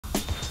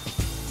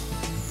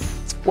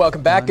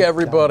Welcome back,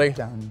 everybody.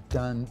 Dun,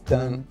 dun,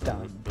 dun,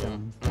 dun,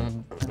 dun,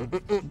 dun,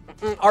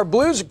 dun. Our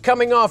Blues are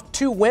coming off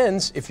 2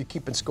 wins, if you're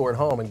keeping score at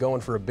home, and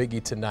going for a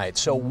biggie tonight.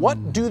 So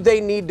what do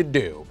they need to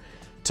do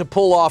to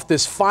pull off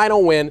this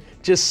final win,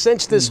 just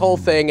cinch this whole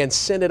thing, and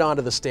send it on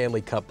to the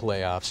Stanley Cup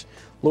playoffs?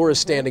 Laura's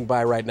standing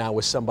by right now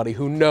with somebody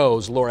who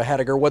knows. Laura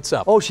Hediger, what's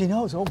up? Oh, she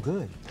knows. Oh,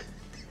 good.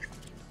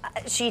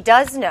 She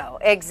does know,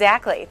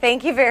 exactly.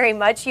 Thank you very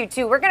much, you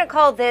two. We're going to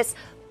call this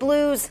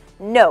Blues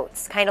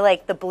Notes, kind of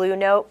like the Blue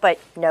Note, but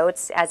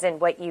notes as in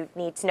what you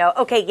need to know.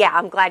 Okay, yeah,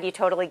 I'm glad you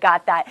totally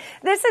got that.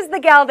 This is the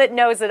gal that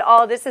knows it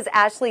all. This is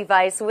Ashley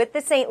Weiss with the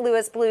St.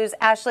 Louis Blues.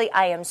 Ashley,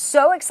 I am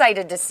so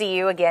excited to see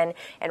you again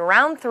in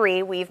round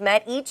 3. We've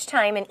met each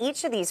time in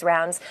each of these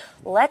rounds.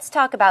 Let's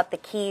talk about the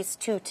keys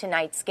to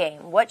tonight's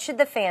game. What should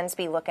the fans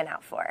be looking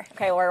out for?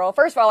 Okay, Laura, well,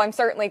 first of all, I'm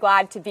certainly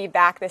glad to be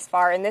back this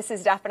far, and this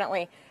is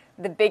definitely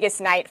the biggest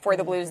night for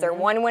the Blues. They're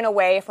 1 win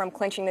away from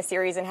clinching the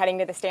series and heading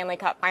to the Stanley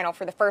Cup final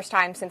for the first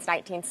time since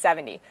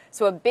 1970.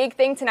 So a big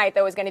thing tonight,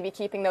 though, is going to be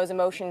keeping those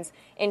emotions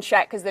in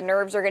check because the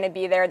nerves are going to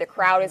be there. The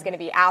crowd is going to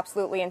be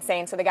absolutely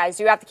insane. So the guys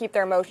do have to keep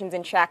their emotions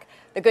in check.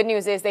 The good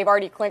news is they've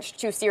already clinched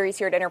 2 series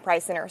here at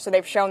Enterprise Center. So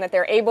they've shown that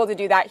they're able to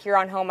do that here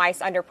on home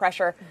ice under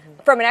pressure.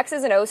 From an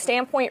X's and O's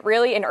standpoint,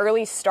 really, an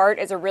early start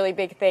is a really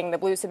big thing. The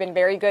Blues have been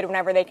very good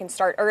whenever they can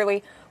start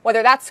early.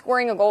 Whether that's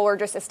scoring a goal or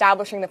just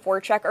establishing the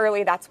forecheck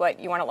early, that's what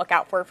you want to look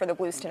out for the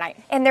Blues tonight.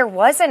 And there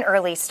was an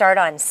early start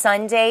on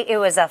Sunday. It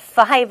was a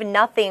 5-0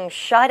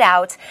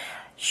 shutout.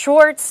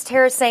 Schwartz,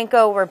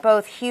 Tarasenko were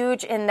both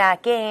huge in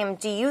that game.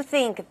 Do you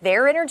think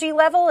their energy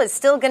level is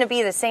still going to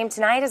be the same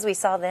tonight as we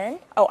saw then?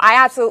 Oh, I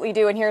absolutely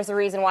do, and here's the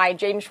reason why.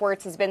 Jaden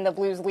Schwartz has been the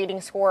Blues'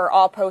 leading scorer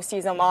all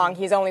postseason long.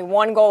 He's only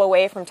 1 goal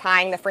away from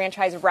tying the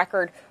franchise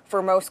record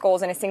for most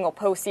goals in a single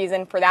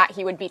postseason. For that,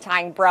 he would be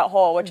tying Brett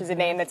Hull, which is a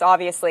name that's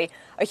obviously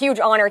a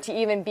huge honor to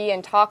even be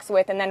in talks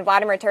with. And then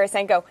Vladimir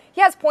Tarasenko, he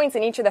has points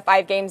in each of the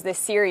 5 games this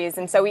series,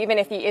 and so even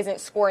if he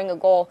isn't scoring a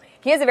goal,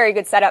 he is a very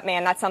good setup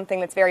man. That's something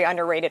that's very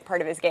underrated part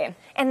of his game.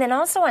 And then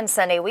also on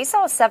Sunday, we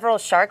saw several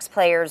Sharks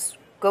players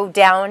go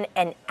down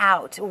and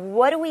out.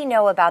 What do we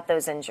know about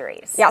those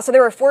injuries? Yeah, so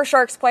there were 4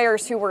 Sharks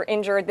players who were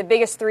injured. The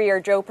biggest 3 are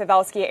Joe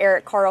Pavelski,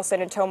 Erik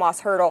Karlsson, and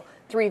Tomas Hertl.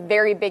 3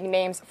 very big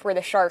names for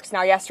the Sharks.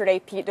 Now, yesterday,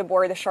 Pete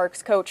DeBoer, the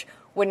Sharks coach,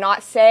 would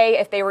not say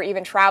if they were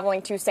even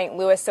traveling to St.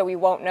 Louis, so we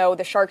won't know.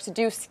 The Sharks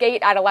do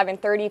skate at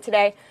 11:30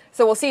 today,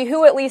 so we'll see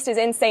who at least is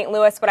in St.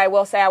 Louis, but I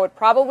will say I would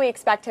probably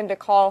expect him to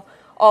call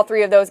all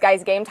 3 of those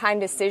guys game time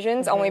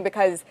decisions, only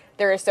because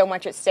there is so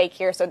much at stake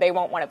here, so they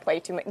won't want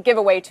to give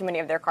away too many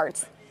of their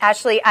cards.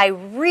 Ashley, I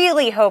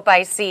really hope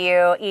I see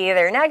you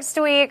either next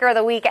week or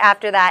the week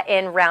after that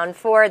in round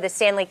 4, the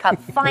Stanley Cup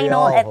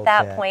final at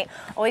that point.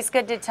 Always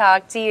good to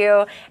talk to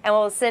you, and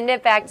we'll send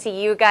it back to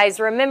you guys.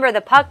 Remember,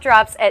 the puck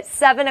drops at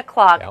 7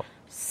 o'clock. Yep.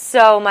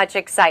 So much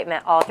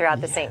excitement all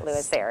throughout the St.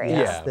 Louis area.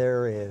 Yes,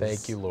 there is.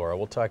 Thank you, Laura.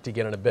 We'll talk to you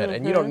again in a bit.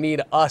 And you don't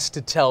need us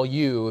to tell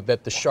you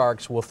that the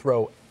Sharks will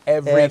throw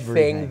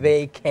everything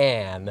they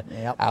can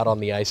out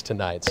on the ice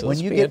tonight. So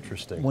this will be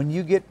interesting. When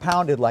you get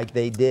pounded like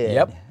they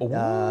did,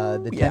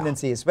 the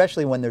tendency,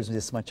 especially when there's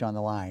this much on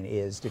the line,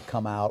 is to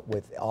come out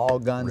with all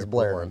guns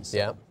blaring.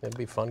 Yeah, it'll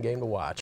be a fun game to watch.